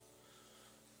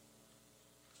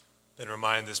Been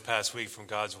reminded this past week from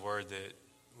God's word that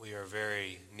we are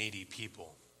very needy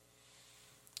people.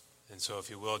 And so if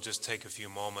you will, just take a few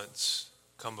moments,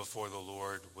 come before the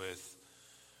Lord with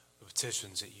the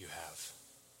petitions that you have.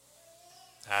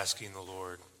 Asking the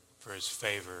Lord for his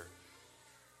favor,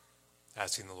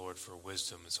 asking the Lord for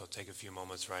wisdom. And so take a few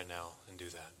moments right now and do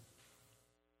that.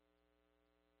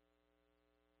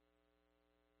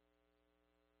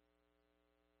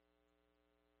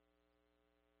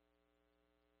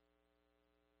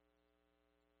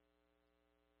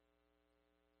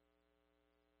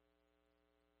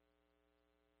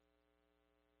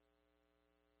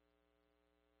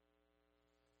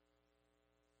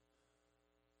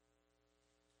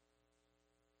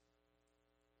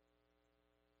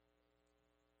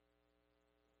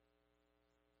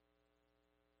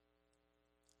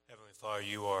 Heavenly Father,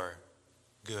 you are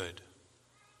good.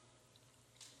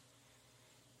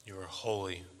 You are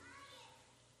holy.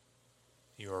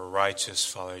 You are righteous,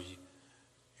 Father.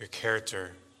 Your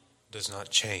character does not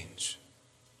change.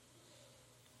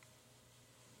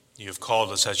 You have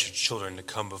called us as your children to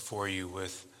come before you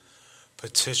with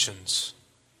petitions.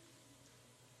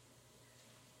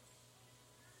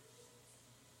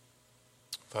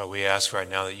 Father, we ask right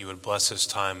now that you would bless this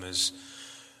time as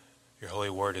your holy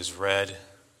word is read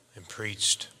and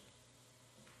preached.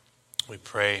 We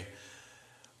pray,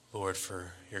 Lord,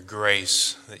 for your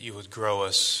grace, that you would grow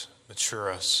us,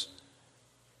 mature us,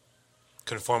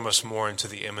 conform us more into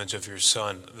the image of your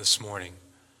Son this morning.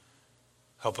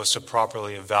 Help us to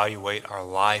properly evaluate our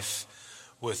life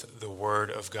with the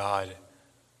Word of God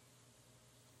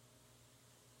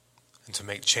and to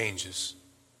make changes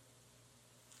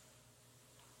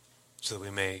so that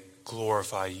we may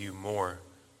glorify you more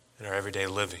in our everyday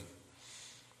living.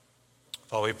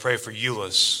 Father, we pray for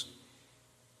Euless.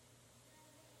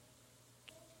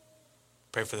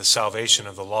 Pray for the salvation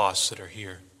of the lost that are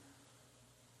here.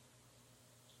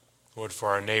 Lord, for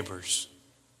our neighbors,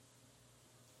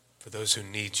 for those who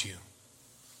need you.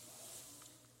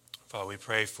 Father, we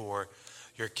pray for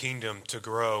your kingdom to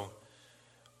grow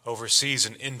overseas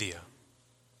in India.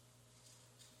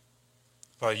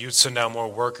 Father, you'd send out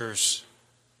more workers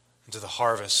into the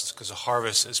harvest, because the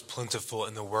harvest is plentiful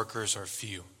and the workers are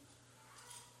few.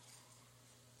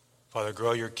 Father,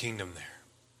 grow your kingdom there.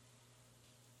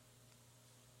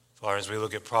 Father, as we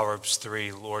look at Proverbs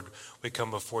 3, Lord, we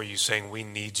come before you saying we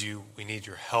need you. We need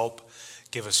your help.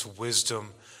 Give us wisdom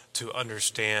to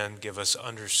understand. Give us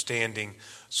understanding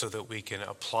so that we can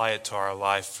apply it to our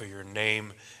life for your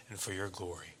name and for your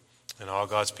glory. And all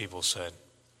God's people said,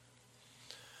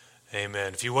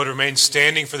 amen. If you would remain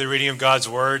standing for the reading of God's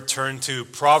word, turn to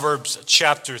Proverbs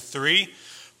chapter 3.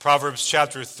 Proverbs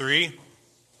chapter 3.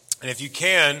 And if you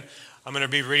can, I'm going to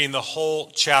be reading the whole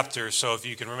chapter. So if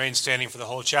you can remain standing for the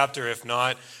whole chapter, if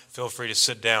not, feel free to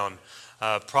sit down.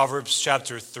 Proverbs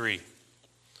chapter 3.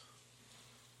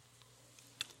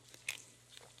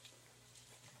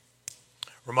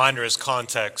 Reminder as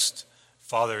context,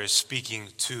 Father is speaking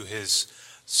to his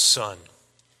son.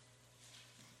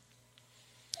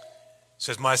 He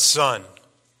says, "My son,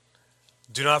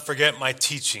 do not forget my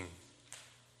teaching.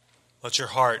 Let your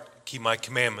heart keep my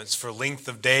commandments, for length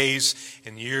of days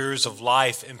and years of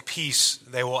life and peace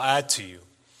they will add to you.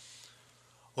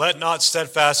 Let not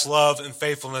steadfast love and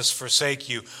faithfulness forsake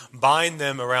you. Bind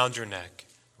them around your neck.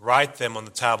 Write them on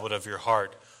the tablet of your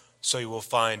heart, so you will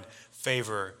find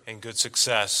favor and good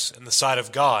success in the sight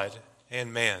of God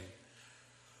and man.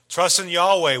 Trust in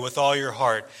Yahweh with all your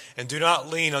heart, and do not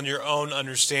lean on your own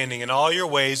understanding. In all your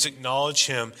ways acknowledge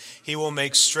him. He will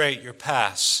make straight your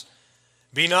paths.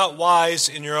 Be not wise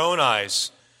in your own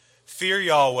eyes. Fear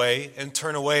Yahweh and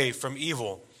turn away from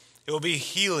evil. It will be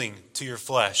healing to your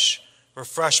flesh,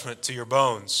 refreshment to your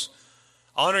bones.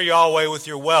 Honor Yahweh with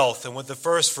your wealth and with the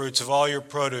first fruits of all your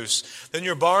produce. Then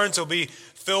your barns will be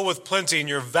filled with plenty, and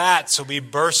your vats will be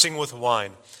bursting with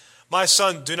wine. My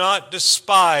son, do not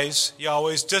despise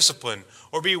Yahweh's discipline,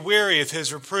 or be weary of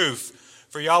his reproof.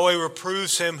 For Yahweh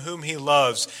reproves him whom he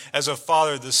loves, as a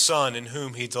father the son in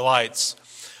whom he delights.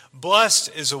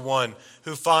 Blessed is the one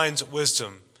who finds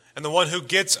wisdom, and the one who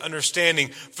gets understanding,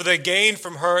 for the gain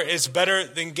from her is better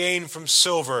than gain from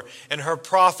silver, and her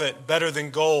profit better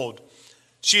than gold.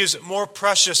 She is more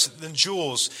precious than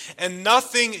jewels, and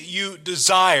nothing you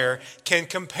desire can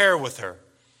compare with her.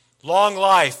 Long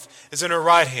life is in her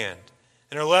right hand,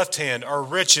 in her left hand are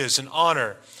riches and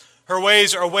honor. Her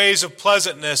ways are ways of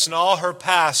pleasantness, and all her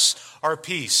paths are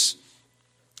peace.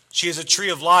 She is a tree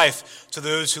of life to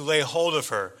those who lay hold of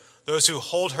her. Those who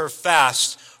hold her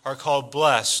fast are called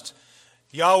blessed.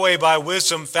 Yahweh by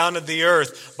wisdom founded the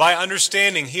earth. By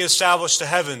understanding he established the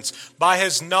heavens. By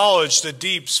his knowledge the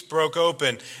deeps broke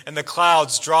open, and the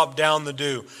clouds dropped down the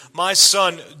dew. My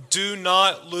son, do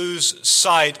not lose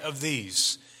sight of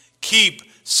these. Keep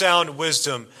sound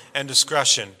wisdom and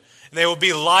discretion, and they will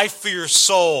be life for your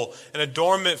soul and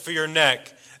adornment for your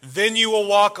neck. Then you will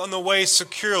walk on the way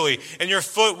securely, and your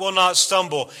foot will not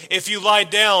stumble. If you lie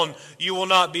down, you will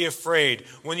not be afraid.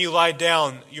 When you lie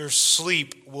down, your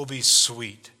sleep will be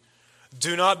sweet.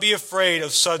 Do not be afraid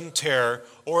of sudden terror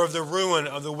or of the ruin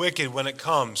of the wicked when it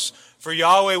comes, for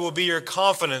Yahweh will be your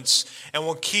confidence and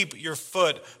will keep your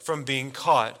foot from being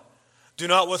caught. Do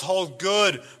not withhold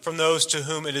good from those to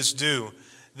whom it is due,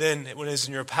 then when it is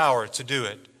in your power to do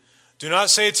it. Do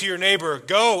not say to your neighbor,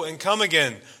 go and come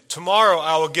again. Tomorrow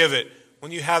I will give it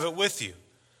when you have it with you.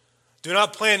 Do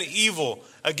not plan evil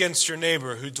against your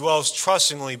neighbor who dwells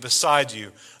trustingly beside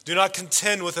you. Do not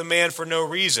contend with a man for no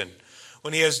reason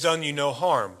when he has done you no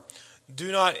harm.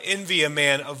 Do not envy a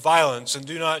man of violence, and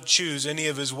do not choose any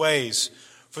of his ways.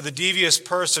 For the devious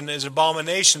person is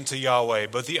abomination to Yahweh,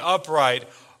 but the upright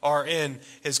are in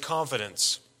his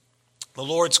confidence. The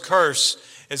Lord's curse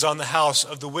is on the house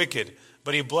of the wicked,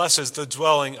 but he blesses the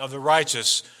dwelling of the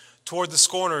righteous. Toward the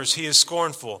scorners he is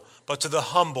scornful, but to the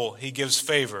humble he gives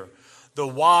favor. The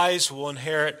wise will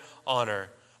inherit honor,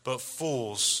 but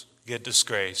fools get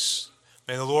disgrace.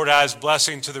 May the Lord add his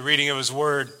blessing to the reading of his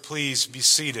word. Please be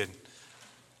seated.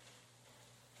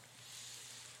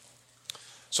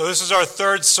 So this is our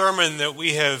third sermon that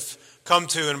we have come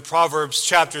to in Proverbs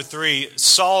chapter 3.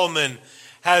 Solomon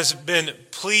has been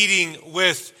pleading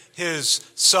with his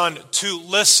son to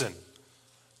listen,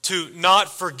 to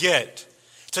not forget,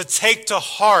 to take to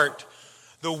heart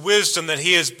the wisdom that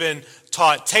he has been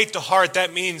taught. Take to heart,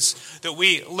 that means that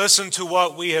we listen to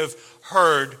what we have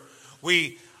heard,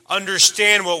 we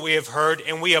understand what we have heard,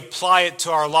 and we apply it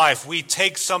to our life. We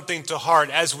take something to heart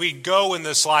as we go in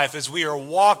this life, as we are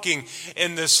walking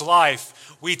in this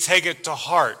life, we take it to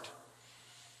heart.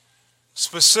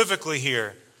 Specifically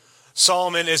here,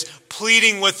 Solomon is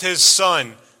pleading with his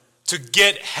son to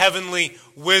get heavenly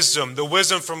wisdom, the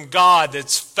wisdom from God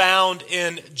that's found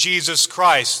in Jesus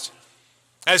Christ.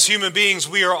 As human beings,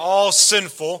 we are all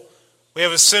sinful. We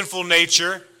have a sinful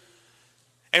nature,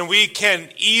 and we can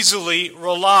easily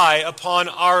rely upon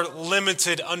our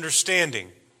limited understanding,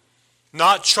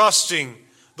 not trusting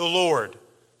the Lord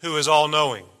who is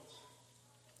all-knowing.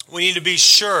 We need to be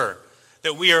sure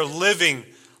that we are living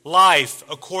life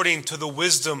according to the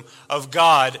wisdom of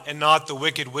God and not the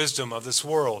wicked wisdom of this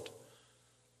world.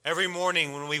 Every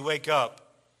morning when we wake up,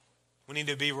 we need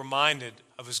to be reminded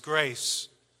of his grace.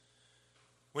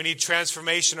 We need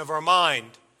transformation of our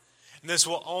mind. And this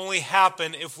will only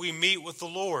happen if we meet with the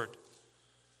Lord.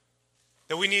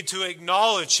 That we need to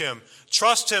acknowledge him,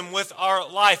 trust him with our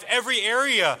life, every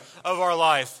area of our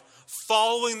life,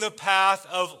 following the path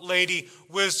of Lady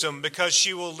Wisdom, because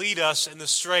she will lead us in the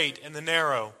straight and the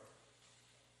narrow.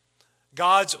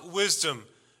 God's wisdom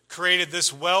created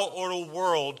this well-ordered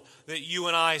world that you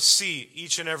and I see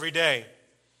each and every day.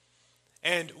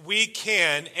 And we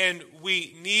can and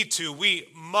we need to, we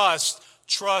must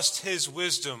trust his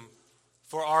wisdom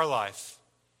for our life.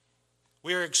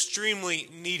 We are extremely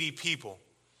needy people.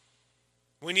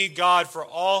 We need God for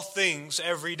all things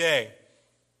every day.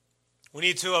 We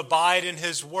need to abide in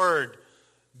his word,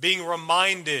 being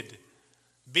reminded,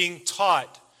 being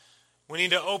taught. We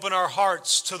need to open our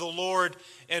hearts to the Lord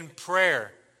in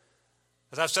prayer.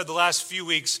 As I've said the last few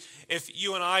weeks, if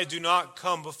you and I do not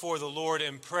come before the Lord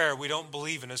in prayer, we don't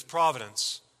believe in his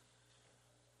providence.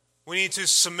 We need to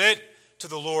submit to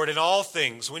the Lord in all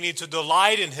things. We need to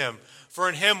delight in him, for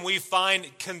in him we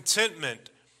find contentment.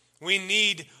 We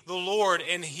need the Lord,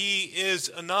 and he is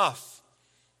enough.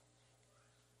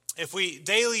 If we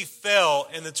daily fail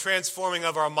in the transforming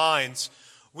of our minds,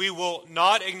 we will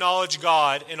not acknowledge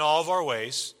God in all of our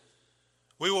ways.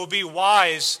 We will be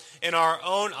wise in our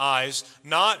own eyes,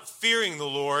 not fearing the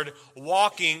Lord,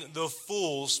 walking the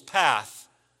fool's path.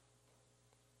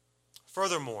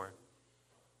 Furthermore,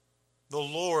 the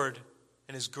Lord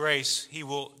in his grace, he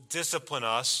will discipline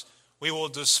us. We will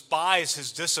despise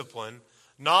his discipline,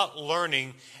 not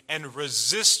learning and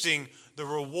resisting the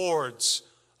rewards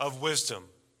of wisdom.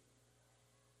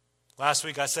 Last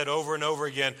week I said over and over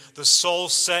again, the soul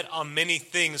set on many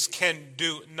things can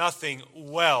do nothing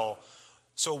well.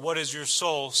 So what is your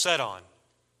soul set on?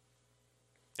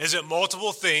 Is it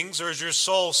multiple things, or is your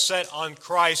soul set on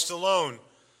Christ alone?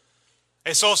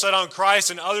 A soul set on Christ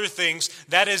and other things,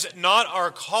 that is not our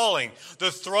calling.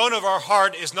 The throne of our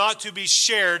heart is not to be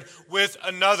shared with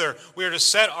another. We are to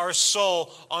set our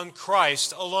soul on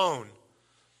Christ alone.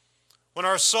 when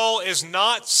our soul is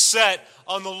not set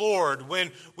on the Lord,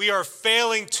 when we are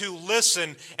failing to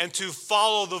listen and to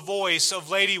follow the voice of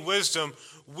Lady Wisdom,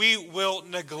 we will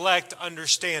neglect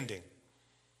understanding.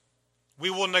 We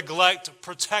will neglect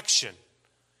protection.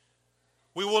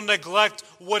 We will neglect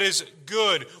what is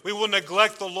good. We will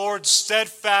neglect the Lord's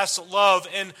steadfast love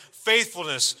and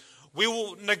faithfulness. We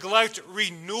will neglect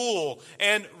renewal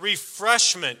and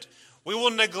refreshment. We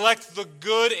will neglect the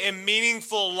good and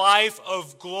meaningful life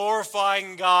of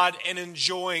glorifying God and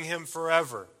enjoying Him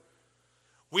forever.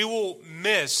 We will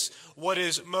miss what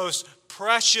is most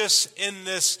precious in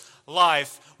this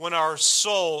life when our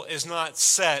soul is not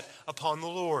set upon the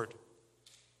Lord.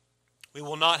 We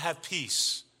will not have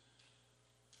peace,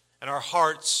 and our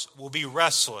hearts will be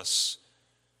restless.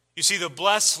 You see, the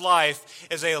blessed life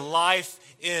is a life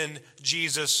in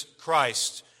Jesus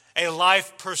Christ, a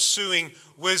life pursuing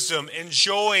wisdom,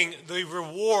 enjoying the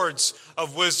rewards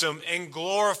of wisdom, and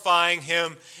glorifying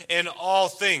Him in all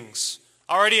things.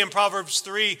 Already in Proverbs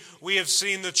 3, we have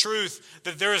seen the truth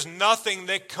that there is nothing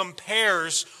that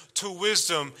compares to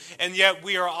wisdom, and yet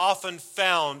we are often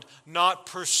found not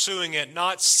pursuing it,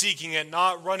 not seeking it,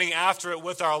 not running after it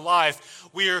with our life.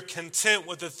 We are content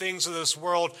with the things of this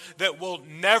world that will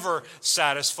never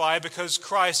satisfy because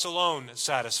Christ alone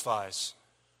satisfies.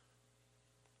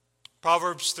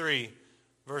 Proverbs 3,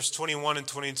 verse 21 and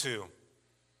 22.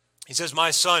 He says,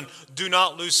 "My son, do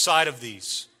not lose sight of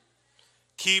these.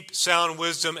 Keep sound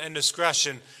wisdom and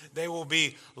discretion. They will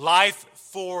be life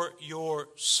for your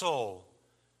soul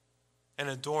and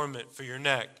adornment for your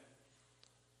neck."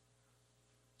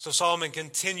 So Solomon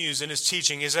continues in his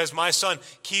teaching. He says, "My son,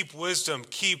 keep wisdom,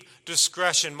 keep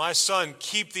discretion. My son,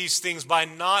 keep these things by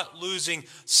not losing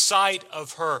sight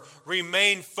of her.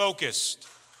 Remain focused."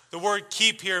 The word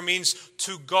keep here means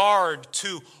to guard,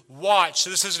 to watch. So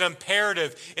this is an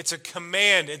imperative. It's a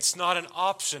command. It's not an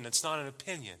option. It's not an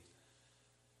opinion.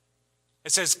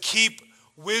 It says, keep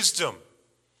wisdom.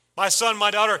 My son,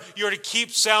 my daughter, you are to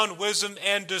keep sound wisdom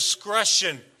and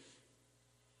discretion.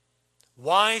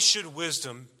 Why should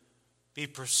wisdom be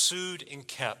pursued and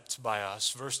kept by us?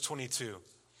 Verse 22.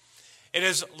 It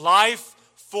is life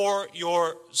for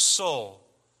your soul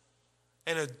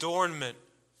and adornment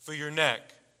for your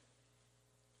neck.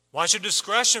 Why should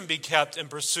discretion be kept and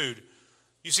pursued?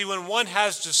 You see, when one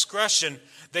has discretion,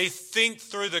 they think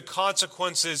through the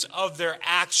consequences of their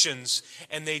actions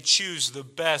and they choose the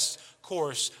best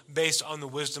course based on the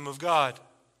wisdom of God.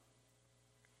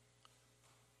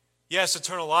 Yes,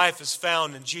 eternal life is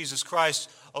found in Jesus Christ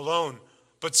alone,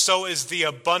 but so is the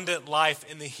abundant life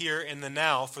in the here and the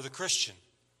now for the Christian.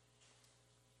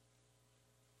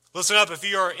 Listen up, if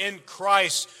you are in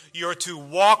Christ, you are to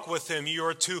walk with Him, you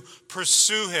are to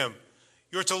pursue Him.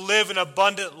 You are to live an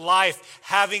abundant life,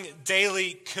 having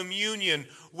daily communion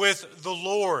with the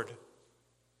Lord.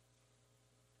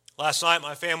 Last night,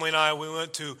 my family and I, we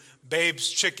went to Babe's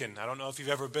Chicken. I don't know if you've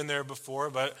ever been there before,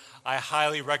 but I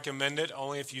highly recommend it,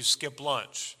 only if you skip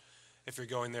lunch, if you're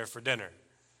going there for dinner.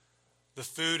 The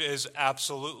food is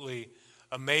absolutely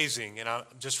amazing, and I'm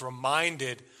just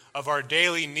reminded of our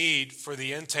daily need for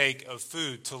the intake of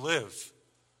food to live.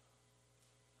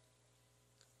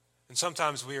 And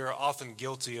sometimes we are often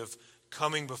guilty of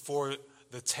coming before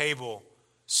the table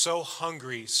so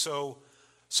hungry, so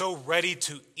ready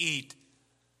to eat,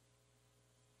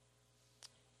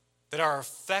 that our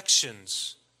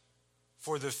affections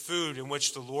for the food in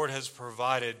which the Lord has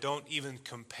provided don't even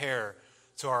compare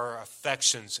to our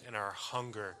affections and our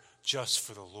hunger just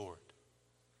for the Lord.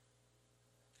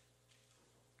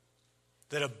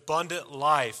 That abundant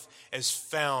life is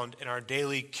found in our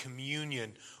daily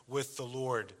communion with the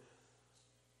Lord.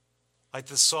 Like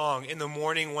the song, "In the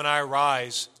morning when I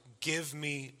rise, give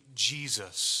me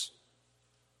Jesus."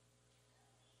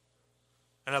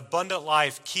 An abundant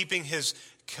life, keeping His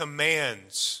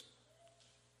commands.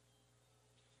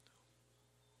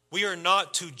 We are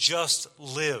not to just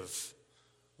live.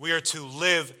 We are to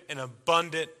live an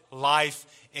abundant life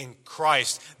in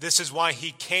Christ. This is why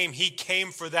He came. He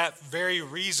came for that very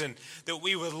reason, that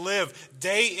we would live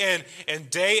day in and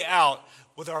day out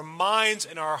with our minds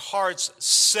and our hearts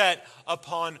set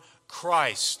upon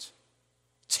Christ,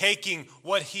 taking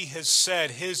what He has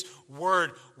said, His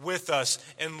word with us,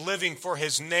 and living for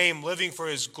His name, living for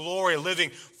His glory,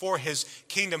 living for His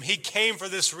kingdom. He came for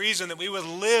this reason, that we would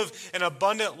live an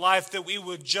abundant life, that we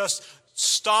would just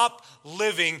stop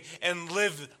living and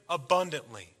live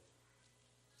abundantly.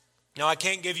 Now, I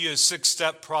can't give you a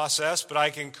 6-step process, but I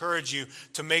can encourage you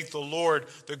to make the Lord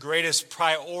the greatest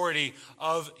priority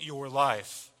of your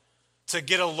life. to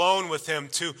get alone with him,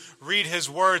 to read his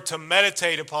word, to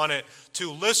meditate upon it,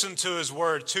 to listen to his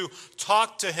word, to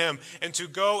talk to him, and to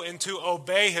go and to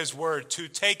obey his word, to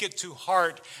take it to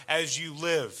heart as you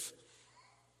live.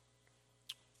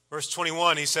 Verse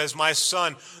 21, he says, "My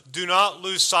son, do not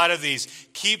lose sight of these.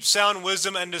 Keep sound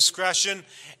wisdom and discretion,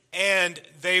 and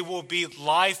they will be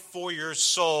life for your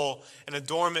soul and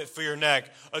adornment for your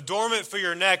neck." Adornment for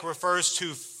your neck refers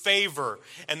to favor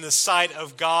in the sight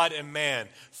of God and man.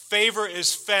 Favor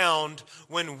is found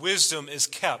when wisdom is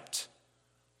kept.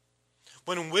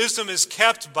 When wisdom is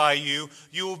kept by you,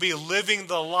 you will be living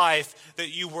the life that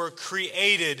you were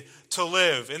created to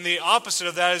live. And the opposite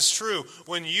of that is true.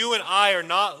 When you and I are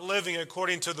not living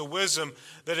according to the wisdom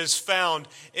that is found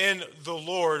in the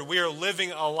Lord, we are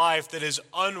living a life that is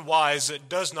unwise, that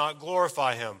does not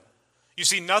glorify him. You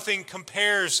see, nothing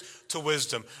compares to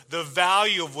wisdom. The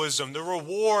value of wisdom, the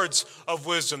rewards of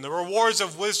wisdom. The rewards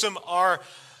of wisdom are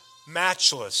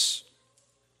matchless.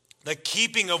 The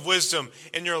keeping of wisdom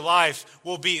in your life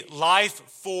will be life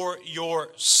for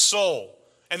your soul.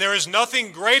 And there is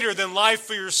nothing greater than life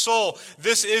for your soul.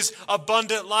 This is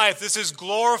abundant life. This is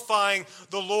glorifying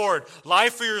the Lord.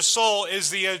 Life for your soul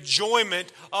is the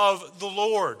enjoyment of the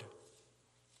Lord.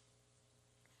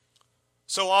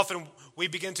 So often we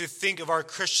begin to think of our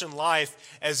Christian life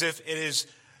as if it is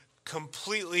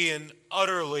completely and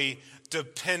utterly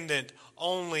dependent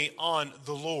only on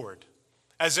the Lord.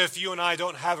 As if you and I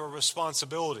don't have a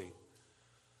responsibility.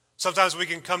 Sometimes we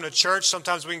can come to church,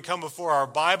 sometimes we can come before our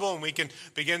Bible and we can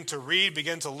begin to read,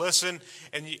 begin to listen,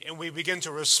 and we begin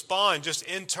to respond just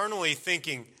internally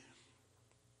thinking,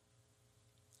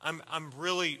 I'm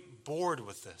really bored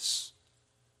with this.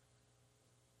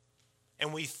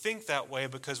 And we think that way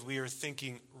because we are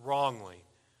thinking wrongly.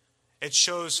 It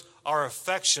shows our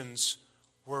affections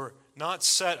were not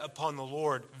set upon the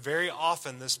Lord. Very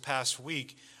often this past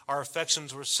week, our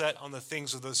affections were set on the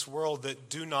things of this world that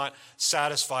do not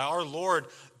satisfy. Our Lord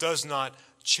does not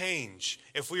change.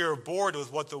 If we are bored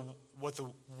with what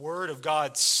the Word of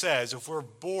God says, if we're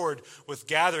bored with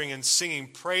gathering and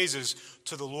singing praises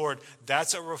to the Lord,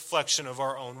 that's a reflection of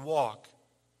our own walk.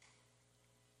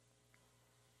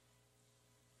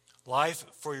 Life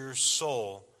for your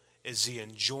soul is the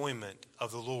enjoyment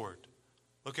of the Lord.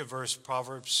 Look at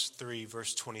Proverbs 3,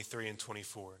 verse 23 and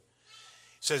 24. It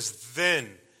says,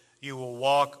 "Then you will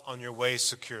walk on your way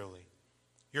securely.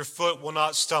 Your foot will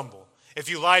not stumble. If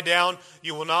you lie down,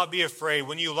 you will not be afraid.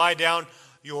 When you lie down,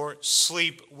 your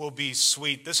sleep will be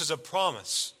sweet." This is a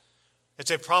promise.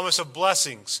 It's a promise of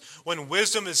blessings. When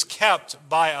wisdom is kept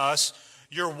by us,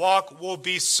 your walk will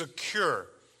be secure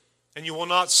and you will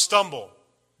not stumble.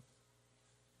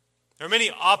 There are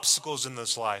many obstacles in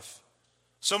this life.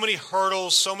 So many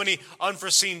hurdles, so many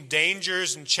unforeseen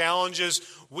dangers and challenges.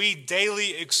 We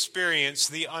daily experience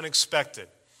the unexpected.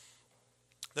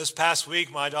 This past week,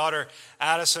 my daughter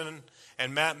Addison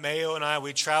and Matt Mayo and I,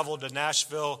 we traveled to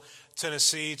Nashville,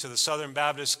 Tennessee, to the Southern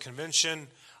Baptist Convention.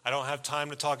 I don't have time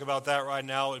to talk about that right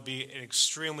now. It would be an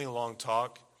extremely long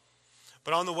talk.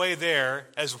 But on the way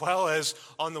there, as well as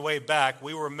on the way back,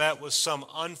 we were met with some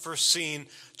unforeseen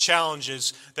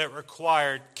challenges that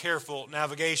required careful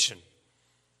navigation.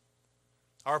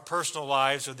 Our personal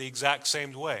lives are the exact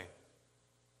same way.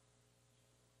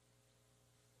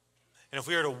 And if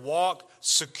we are to walk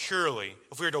securely,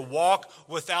 if we are to walk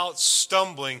without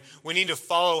stumbling, we need to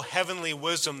follow heavenly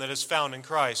wisdom that is found in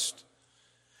Christ.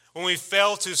 When we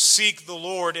fail to seek the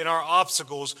Lord in our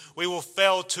obstacles, we will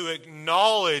fail to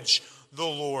acknowledge the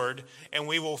Lord, and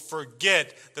we will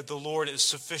forget that the Lord is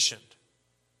sufficient.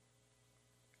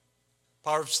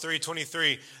 Proverbs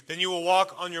 3:23, "Then you will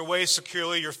walk on your way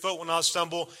securely, your foot will not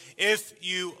stumble. If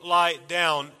you lie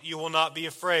down, you will not be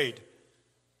afraid.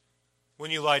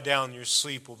 When you lie down, your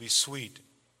sleep will be sweet."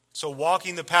 So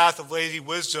walking the path of lazy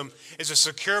wisdom is a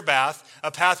secure path,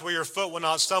 a path where your foot will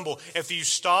not stumble. If you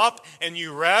stop and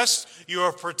you rest, you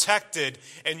are protected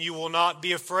and you will not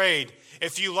be afraid.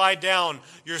 If you lie down,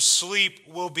 your sleep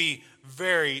will be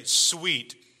very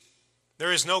sweet.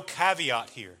 There is no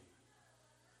caveat here.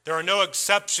 There are no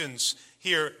exceptions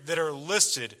here that are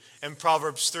listed in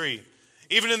Proverbs 3.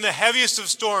 Even in the heaviest of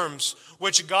storms,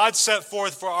 which God set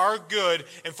forth for our good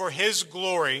and for His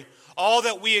glory, all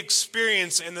that we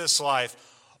experience in this life,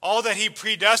 all that He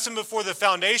predestined before the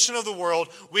foundation of the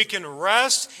world, we can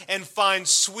rest and find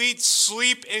sweet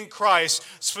sleep in Christ,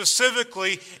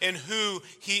 specifically in who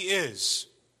He is.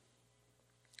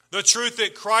 The truth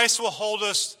that Christ will hold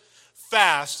us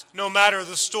fast no matter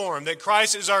the storm, that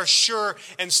Christ is our sure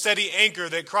and steady anchor,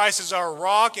 that Christ is our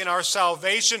rock and our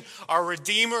salvation, our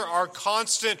Redeemer, our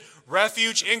constant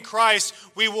refuge in Christ,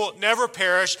 we will never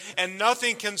perish, and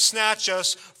nothing can snatch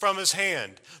us from his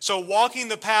hand. So walking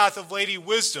the path of Lady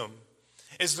Wisdom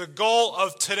is the goal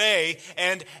of today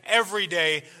and every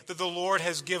day that the Lord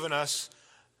has given us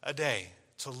a day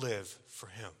to live for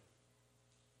him.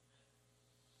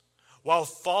 While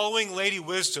following Lady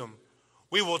Wisdom,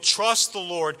 we will trust the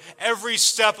Lord every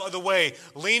step of the way,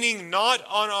 leaning not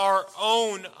on our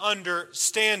own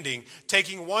understanding,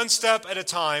 taking one step at a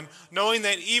time, knowing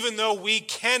that even though we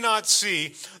cannot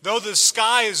see, though the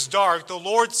sky is dark, the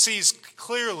Lord sees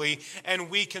clearly and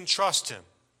we can trust him.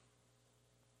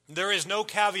 There is no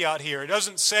caveat here. It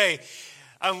doesn't say,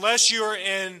 unless you're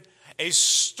in a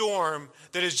storm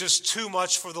that is just too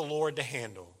much for the Lord to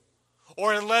handle,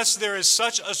 or unless there is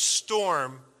such a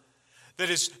storm that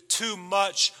is too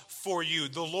much for you.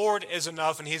 The Lord is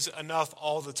enough, and he's enough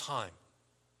all the time.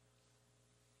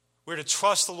 We're to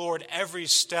trust the Lord every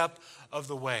step of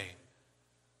the way.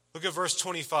 Look at verse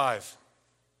 25.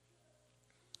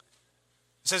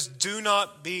 It says, do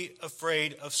not be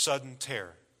afraid of sudden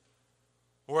terror,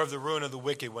 or of the ruin of the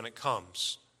wicked when it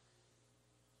comes.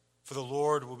 For the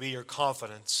Lord will be your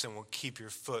confidence and will keep your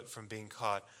foot from being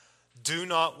caught. Do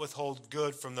not withhold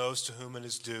good from those to whom it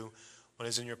is due, when it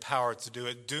is in your power to do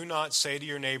it. Do not say to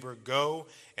your neighbor, go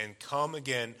and come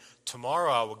again.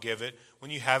 Tomorrow I will give it when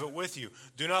you have it with you.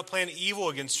 Do not plan evil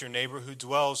against your neighbor who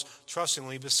dwells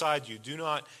trustingly beside you. Do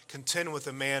not contend with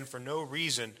a man for no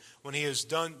reason when he has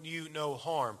done you no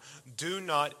harm. Do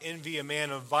not envy a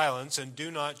man of violence, and do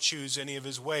not choose any of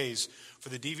his ways. For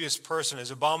the devious person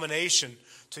is abomination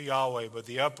to Yahweh, but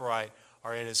the upright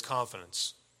are in his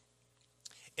confidence.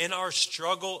 In our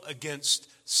struggle against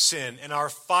sin, in our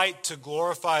fight to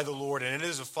glorify the Lord, and it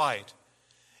is a fight,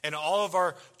 in all of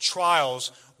our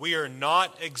trials, we are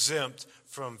not exempt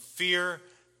from fear,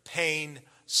 pain,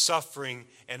 suffering,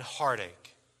 and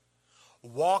heartache.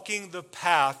 Walking the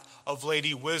path of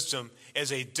Lady Wisdom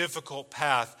is a difficult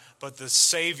path, but the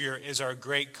Savior is our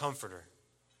great comforter.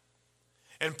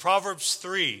 In Proverbs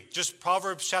 3, just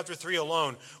Proverbs chapter 3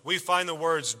 alone, we find the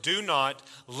words do not,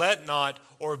 let not,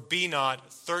 or be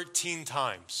not 13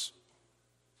 times.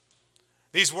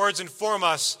 These words inform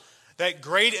us that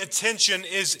great attention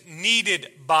is needed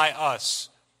by us.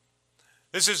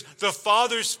 This is the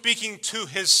Father speaking to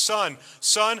his Son.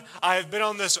 Son, I have been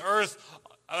on this earth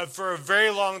for a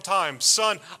very long time.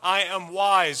 Son, I am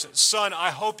wise. Son, I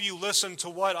hope you listen to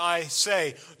what I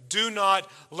say. Do not,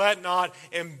 let not,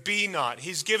 and be not.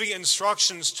 He's giving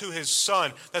instructions to his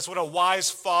son. That's what a wise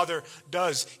father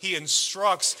does. He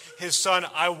instructs his son,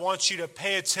 I want you to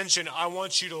pay attention. I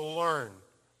want you to learn.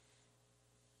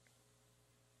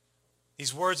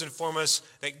 These words inform us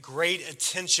that great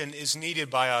attention is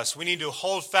needed by us. We need to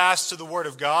hold fast to the Word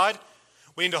of God.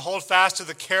 We need to hold fast to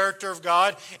the character of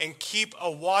God and keep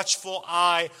a watchful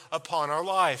eye upon our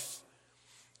life.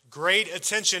 Great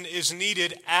attention is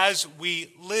needed as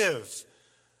we live.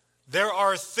 There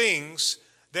are things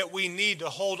that we need to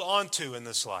hold on to in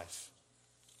this life.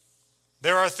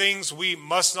 There are things we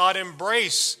must not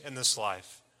embrace in this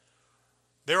life.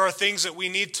 There are things that we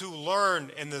need to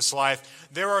learn in this life.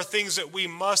 There are things that we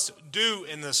must do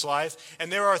in this life.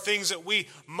 And there are things that we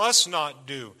must not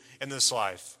do in this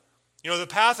life. You know, the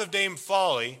path of Dame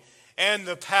Folly and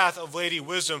the path of Lady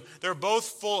Wisdom, they're both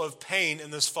full of pain in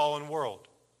this fallen world.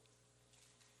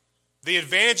 The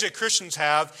advantage that Christians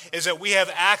have is that we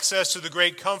have access to the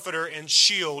great comforter and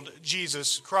shield,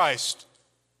 Jesus Christ.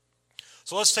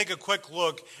 So let's take a quick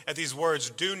look at these words,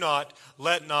 do not,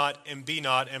 let not, and be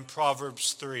not, in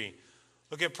Proverbs 3.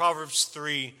 Look at Proverbs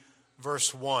 3,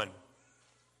 verse 1.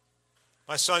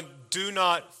 My son, do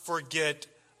not forget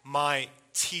my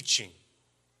teaching.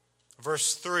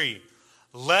 Verse 3,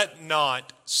 let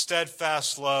not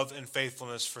steadfast love and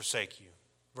faithfulness forsake you.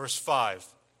 Verse 5,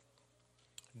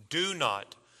 do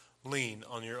not lean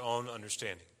on your own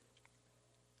understanding.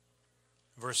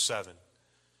 Verse 7,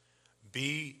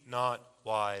 be not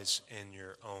wise in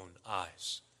your own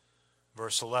eyes.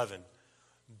 Verse 11,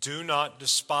 do not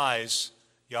despise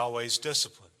Yahweh's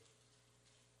discipline.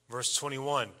 Verse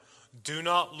 21, do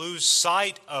not lose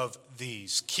sight of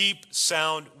these. Keep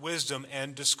sound wisdom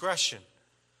and discretion.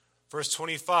 Verse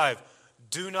 25,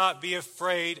 do not be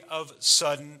afraid of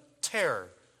sudden terror.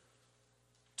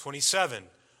 27,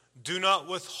 do not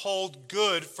withhold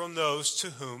good from those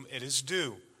to whom it is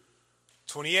due.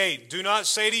 28, do not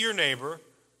say to your neighbor.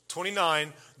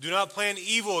 29, do not plan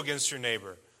evil against your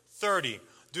neighbor. 30,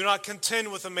 do not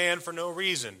contend with a man for no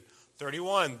reason.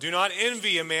 31, do not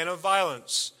envy a man of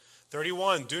violence.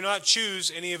 31, do not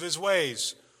choose any of his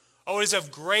ways. Oh, it is of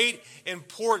great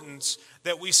importance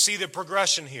that we see the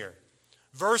progression here.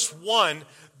 Verse 1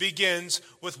 begins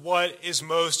with what is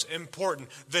most important,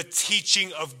 the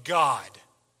teaching of God.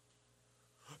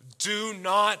 Do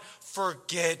not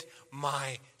forget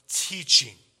my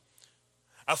teaching.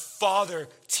 A father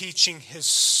teaching his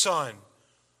son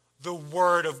the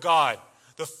word of God.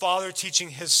 The father teaching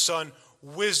his son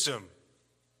wisdom.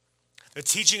 The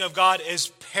teaching of God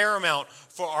is paramount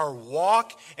for our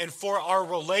walk and for our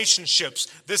relationships.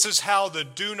 This is how the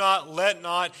do not, let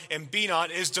not, and be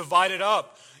not is divided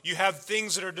up. You have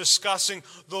things that are discussing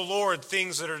the Lord,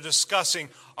 things that are discussing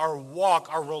our walk,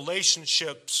 our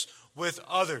relationships with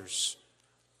others.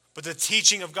 But the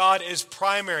teaching of God is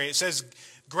primary. It says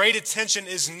great attention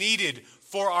is needed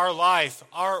for our life.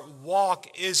 Our walk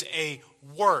is a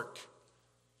work.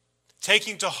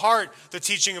 Taking to heart the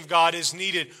teaching of God is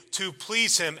needed to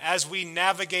please Him as we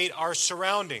navigate our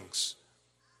surroundings.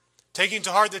 Taking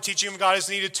to heart the teaching of God is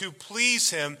needed to please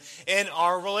Him in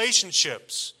our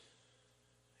relationships.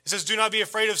 It says, do not be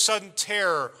afraid of sudden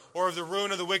terror or of the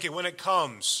ruin of the wicked when it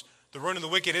comes. The ruin of the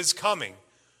wicked is coming.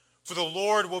 For the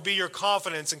Lord will be your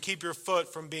confidence and keep your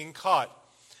foot from being caught.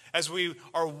 As we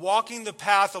are walking the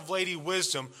path of Lady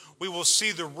Wisdom, we will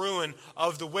see the ruin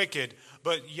of the wicked.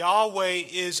 But Yahweh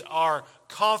is our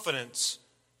confidence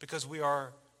because we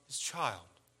are His child.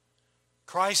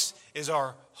 Christ is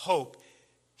our hope.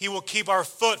 He will keep our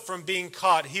foot from being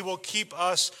caught. He will keep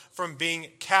us from being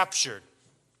captured.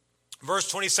 Verse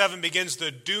 27 begins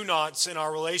the do-nots in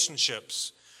our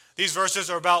relationships. These verses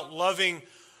are about loving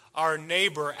our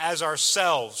neighbor as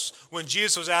ourselves. When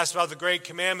Jesus was asked about the great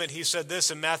commandment, He said this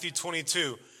in Matthew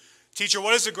 22. Teacher,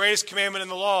 what is the greatest commandment in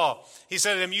the law? He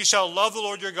said to him, you shall love the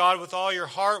Lord your God with all your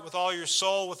heart, with all your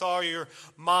soul, with all your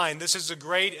mind. This is the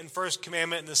great and first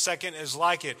commandment, and the second is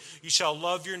like it. You shall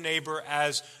love your neighbor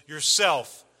as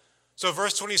yourself. So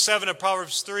verse 27 of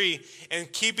Proverbs 3, in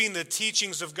keeping the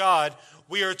teachings of God,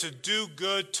 we are to do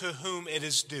good to whom it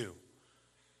is due.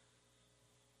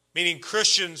 Meaning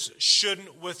Christians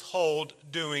shouldn't withhold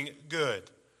doing good.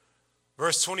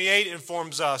 Verse 28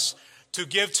 informs us to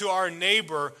give to our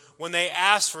neighbor when they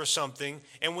ask for something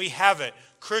and we have it.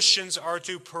 Christians are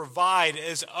to provide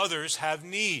as others have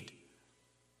need.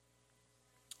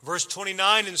 Verse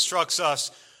 29 instructs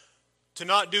us to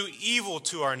not do evil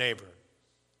to our neighbor.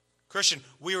 Christian,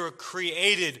 we were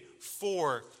created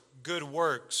for good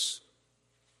works.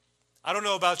 I don't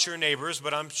know about your neighbors,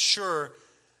 but I'm sure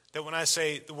that when I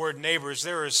say the word neighbors,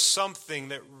 there is something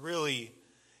that really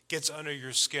gets under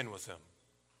your skin with them.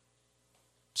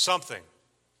 Something.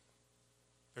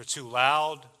 They're too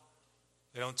loud.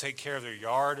 They don't take care of their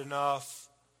yard enough.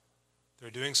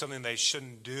 They're doing something they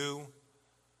shouldn't do.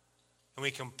 And we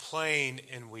complain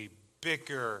and we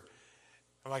bicker.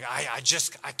 I'm like,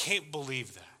 I can't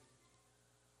believe that.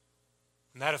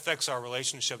 And that affects our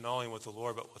relationship not only with the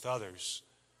Lord but with others.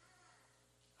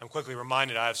 I'm quickly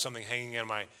reminded I have something hanging in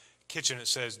my kitchen. It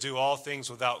says, do all things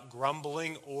without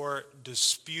grumbling or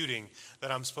disputing,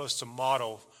 that I'm supposed to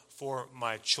model for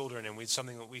my children. And it's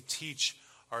something that we teach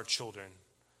our children.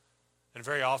 And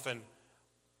very often,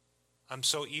 I'm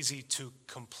so easy to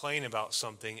complain about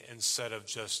something instead of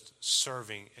just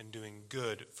serving and doing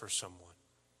good for someone.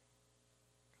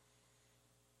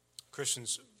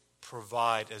 Christians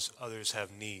provide as others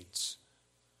have needs.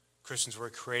 Christians were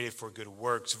created for good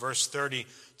works. Verse 30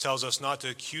 tells us not to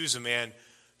accuse a man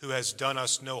who has done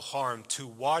us no harm, to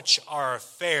watch our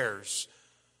affairs,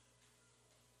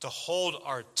 to hold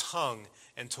our tongue,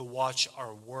 and to watch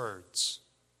our words.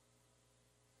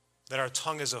 That our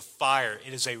tongue is a fire.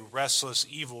 It is a restless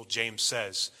evil, James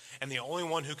says. And the only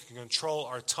one who can control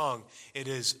our tongue, it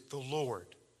is the Lord.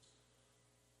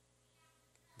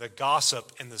 The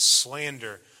gossip and the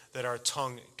slander that our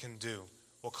tongue can do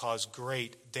will cause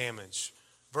great damage.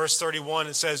 Verse 31,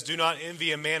 it says, do not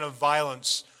envy a man of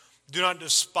violence. Do not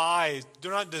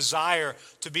desire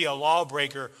to be a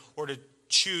lawbreaker or to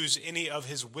choose any of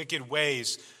his wicked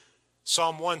ways.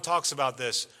 Psalm 1 talks about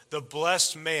this. The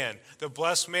blessed man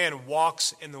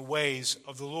walks in the ways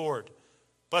of the Lord.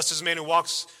 Blessed is the man who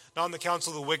walks not in the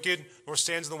counsel of the wicked, nor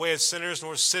stands in the way of sinners,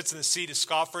 nor sits in the seat of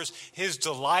scoffers. His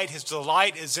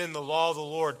delight is in the law of the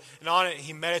Lord, and on it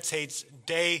he meditates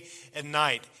day and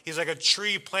night. He's like a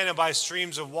tree planted by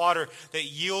streams of water that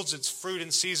yields its fruit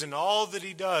in season. All that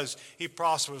he does, he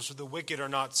prospers, but the wicked are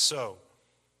not so.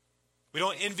 We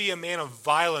don't envy a man of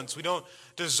violence. We don't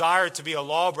desire to be a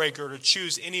lawbreaker or to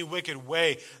choose any wicked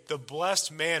way. The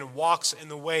blessed man walks in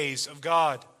the ways of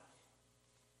God.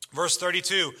 Verse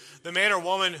 32, the man or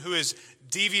woman who is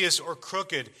devious or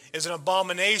crooked is an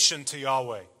abomination to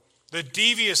Yahweh. The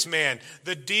devious man,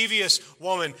 the devious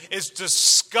woman is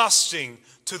disgusting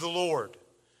to the Lord.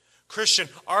 Christian,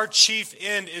 our chief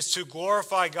end is to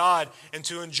glorify God and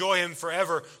to enjoy Him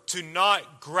forever, to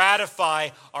not gratify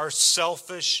our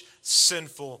selfish,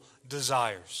 sinful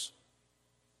desires.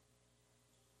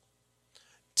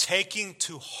 Taking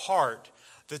to heart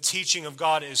the teaching of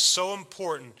God is so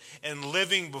important in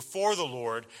living before the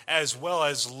Lord as well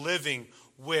as living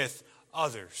with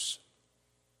others.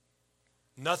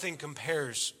 Nothing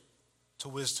compares to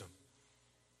wisdom.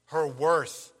 Her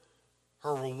worth,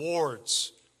 her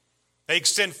rewards, they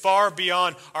extend far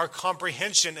beyond our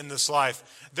comprehension in this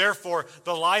life. Therefore,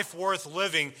 the life worth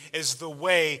living is the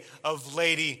way of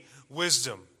Lady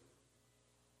Wisdom.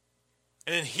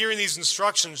 And in hearing these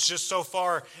instructions just so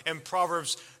far in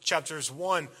Proverbs chapters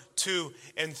 1, 2,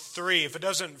 and 3, if it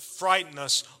doesn't frighten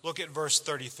us, look at verse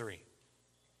 33.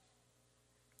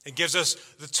 It gives us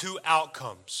the two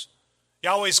outcomes.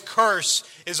 Yahweh's curse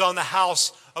is on the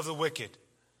house of the wicked,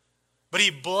 but He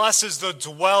blesses the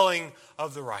dwelling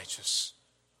of the righteous.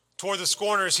 Toward the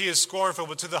scorners He is scornful,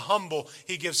 but to the humble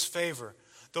He gives favor.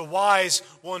 The wise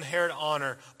will inherit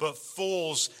honor, but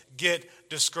fools get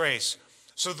disgrace.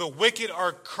 So the wicked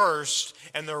are cursed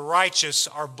and the righteous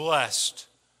are blessed.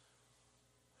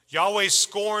 Yahweh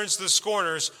scorns the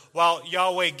scorners while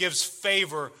Yahweh gives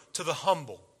favor to the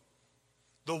humble.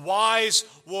 The wise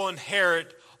will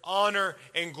inherit honor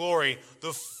and glory.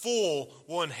 The fool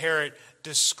will inherit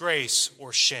disgrace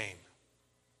or shame.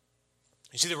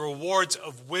 You see, the rewards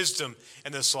of wisdom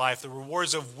in this life, the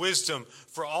rewards of wisdom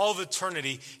for all of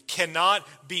eternity cannot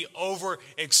be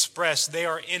overexpressed. They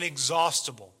are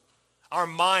inexhaustible. Our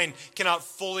mind cannot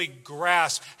fully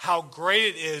grasp how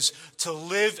great it is to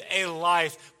live a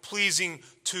life pleasing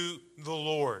to the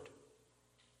Lord.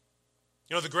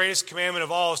 You know, the greatest commandment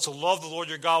of all is to love the Lord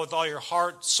your God with all your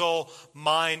heart, soul,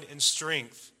 mind, and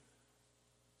strength.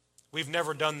 We've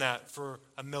never done that for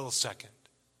a millisecond.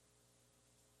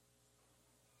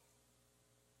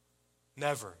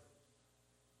 Never.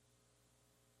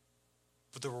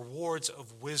 But the rewards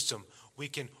of wisdom, we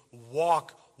can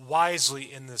walk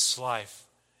wisely in this life.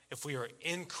 If we are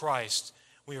in Christ,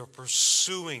 we are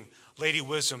pursuing Lady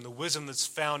Wisdom, the wisdom that's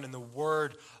found in the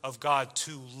Word of God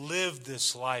to live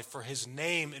this life for His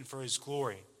name and for His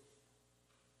glory.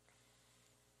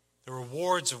 The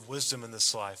rewards of wisdom in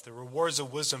this life, the rewards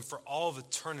of wisdom for all of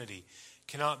eternity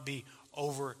cannot be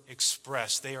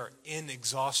overexpressed. They are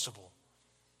inexhaustible.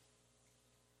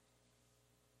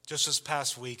 Just this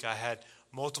past week, I had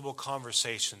multiple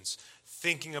conversations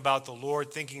thinking about the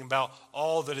Lord, thinking about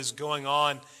all that is going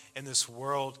on in this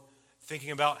world,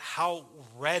 thinking about how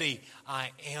ready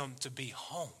I am to be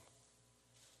home.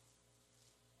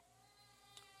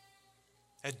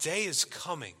 A day is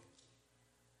coming,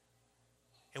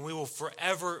 and we will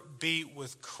forever be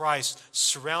with Christ,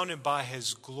 surrounded by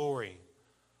His glory.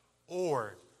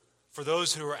 Or, for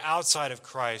those who are outside of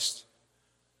Christ,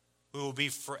 we will be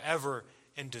forever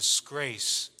in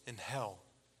disgrace in hell.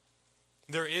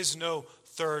 There is no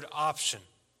third option.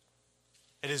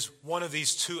 It is one of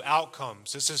these two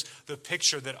outcomes. This is the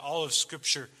picture that all of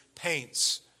Scripture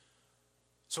paints.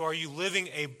 So are you living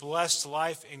a blessed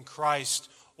life in Christ,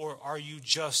 or are you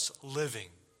just living?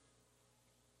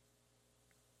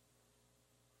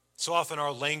 So often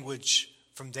our language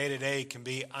from day to day can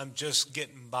be, I'm just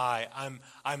getting by.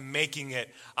 I'm making it.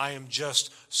 I am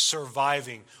just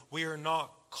surviving. We are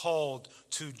not called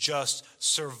to just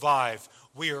survive.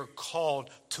 We are called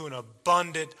to an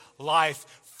abundant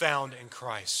life found in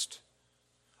Christ.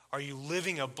 Are you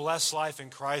living a blessed life in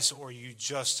Christ, or are you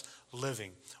just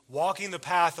living? Walking the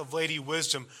path of Lady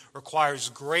Wisdom requires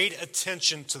great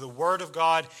attention to the Word of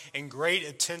God and great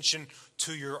attention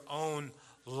to your own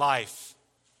life.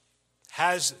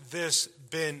 Has this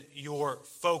been your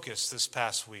focus this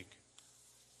past week?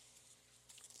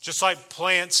 Just like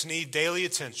plants need daily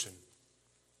attention,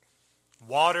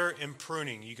 water and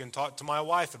pruning. You can talk to my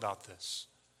wife about this.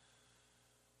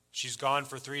 She's gone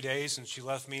for 3 days and she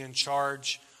left me in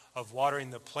charge of watering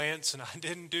the plants, and I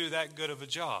didn't do that good of a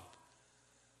job.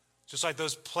 Just like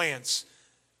those plants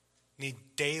need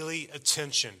daily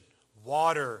attention,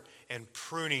 water and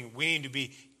pruning, we need to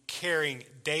be caring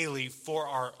daily for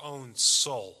our own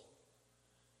soul.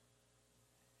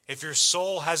 If your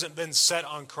soul hasn't been set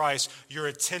on Christ, your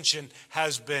attention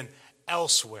has been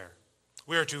elsewhere.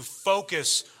 We are to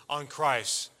focus on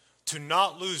Christ, to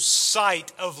not lose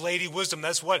sight of Lady Wisdom.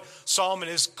 That's what Solomon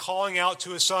is calling out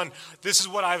to his son. This is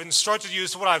what I've instructed you.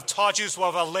 This is what I've taught you. This is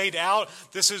what I've laid out.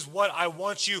 This is what I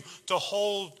want you to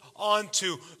hold on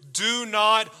to. Do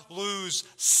not lose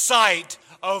sight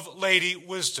of Lady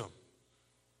Wisdom.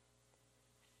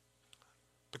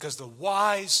 Because the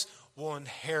wise will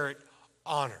inherit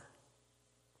honor.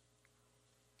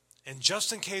 And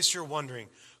just in case you're wondering,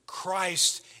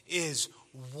 Christ is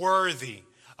worthy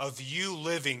of you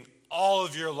living all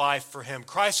of your life for Him.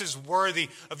 Christ is worthy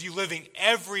of you living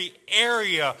every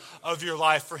area of your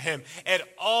life for Him at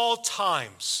all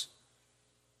times.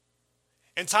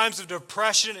 In times of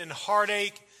depression and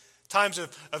heartache, times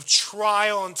of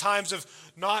trial, and times of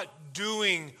not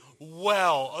doing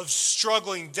well, of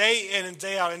struggling day in and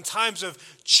day out, in times of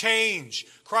change,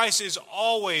 Christ is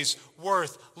always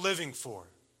worth living for.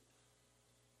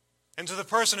 And to the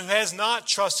person who has not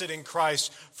trusted in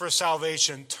Christ for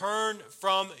salvation, turn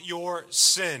from your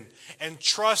sin and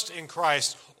trust in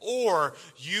Christ, or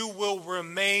you will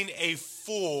remain a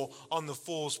fool on the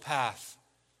fool's path.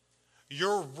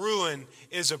 Your ruin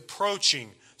is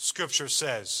approaching, Scripture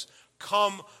says.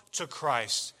 Come to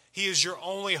Christ. He is your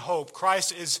only hope.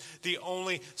 Christ is the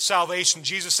only salvation.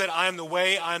 Jesus said, I am the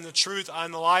way, I am the truth, I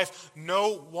am the life.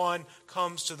 No one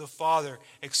comes to the Father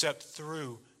except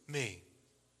through me.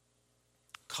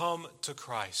 Come to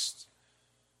Christ.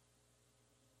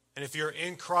 And if you're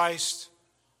in Christ,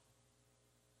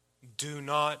 do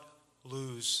not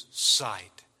lose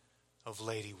sight of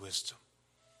Lady Wisdom.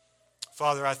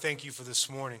 Father, I thank you for this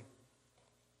morning.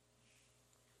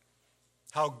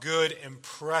 How good and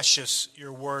precious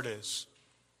your word is.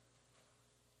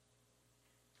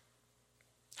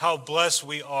 How blessed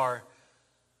we are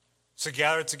to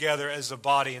gather together as a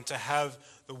body and to have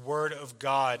the word of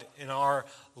God in our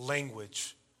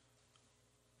language.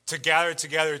 To gather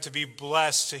together to be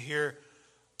blessed, to hear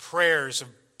prayers of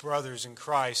brothers in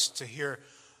Christ, to hear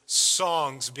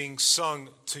songs being sung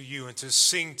to you and to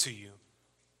sing to you.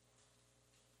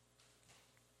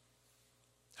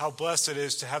 How blessed it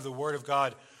is to have the word of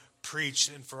God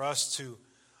preached and for us to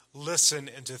listen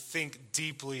and to think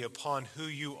deeply upon who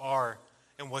you are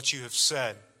and what you have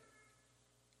said.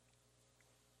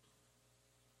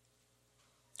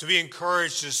 To be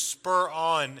encouraged to spur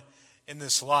on in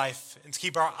this life and to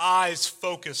keep our eyes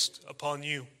focused upon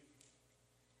you.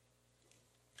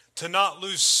 To not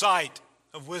lose sight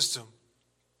of wisdom.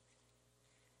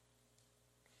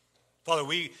 Father,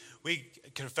 we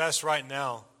confess right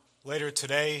now, later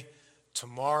today,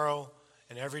 tomorrow,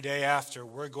 and every day after,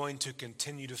 we're going to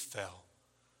continue to fail.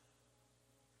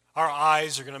 Our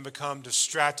eyes are going to become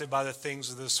distracted by the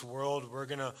things of this world. We're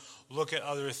going to look at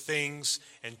other things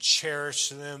and cherish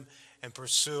them and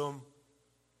pursue them.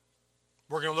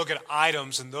 We're going to look at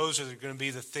items, and those are going to be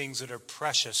the things that are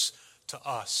precious to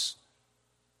us.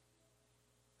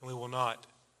 And we will not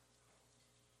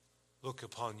look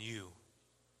upon you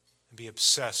and be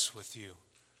obsessed with you.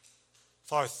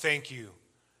 Father, thank you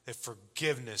that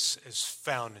forgiveness is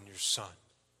found in your Son.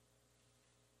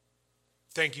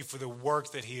 Thank you for the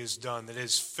work that he has done, that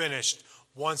is finished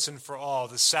once and for all.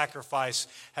 The sacrifice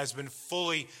has been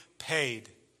fully paid.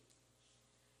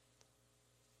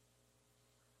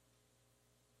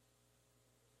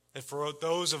 And for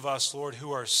those of us, Lord,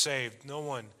 who are saved, no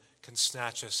one can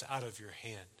snatch us out of your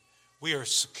hand. We are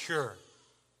secure.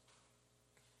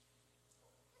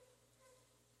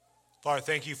 Father,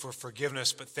 thank you for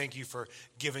forgiveness, but thank you for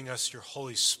giving us your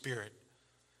Holy Spirit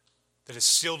that has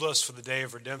sealed us for the day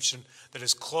of redemption, that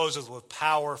has clothed us with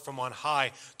power from on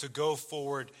high to go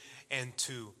forward and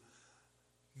to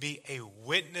be a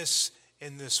witness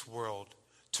in this world,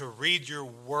 to read your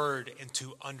word and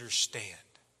to understand.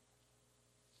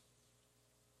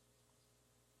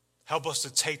 Help us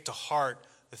to take to heart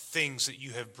the things that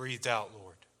you have breathed out,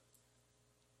 Lord.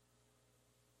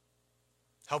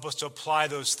 Help us to apply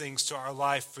those things to our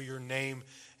life for your name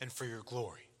and for your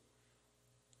glory.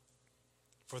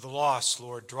 For the lost,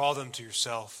 Lord, draw them to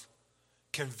yourself.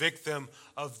 Convict them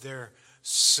of their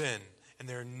sin and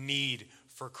their need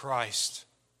for Christ.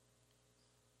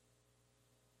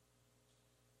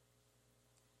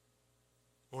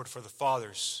 Lord, for the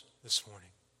fathers this morning,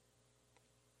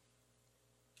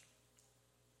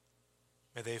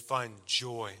 may they find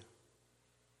joy.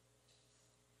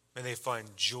 May they find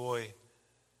joy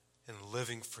in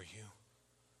living for you.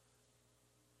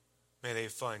 May they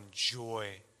find joy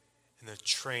in the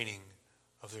training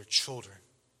of their children.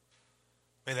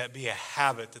 May that be a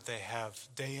habit that they have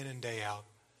day in and day out.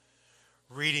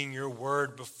 Reading your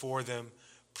word before them,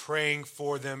 praying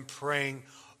for them, praying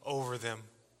over them.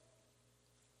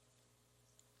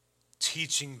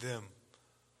 Teaching them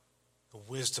the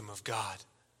wisdom of God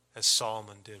as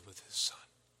Solomon did with his son.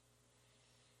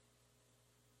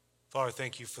 Father,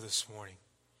 thank you for this morning.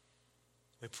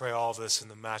 We pray all this in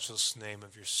the matchless name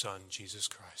of your Son, Jesus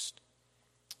Christ.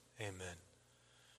 Amen.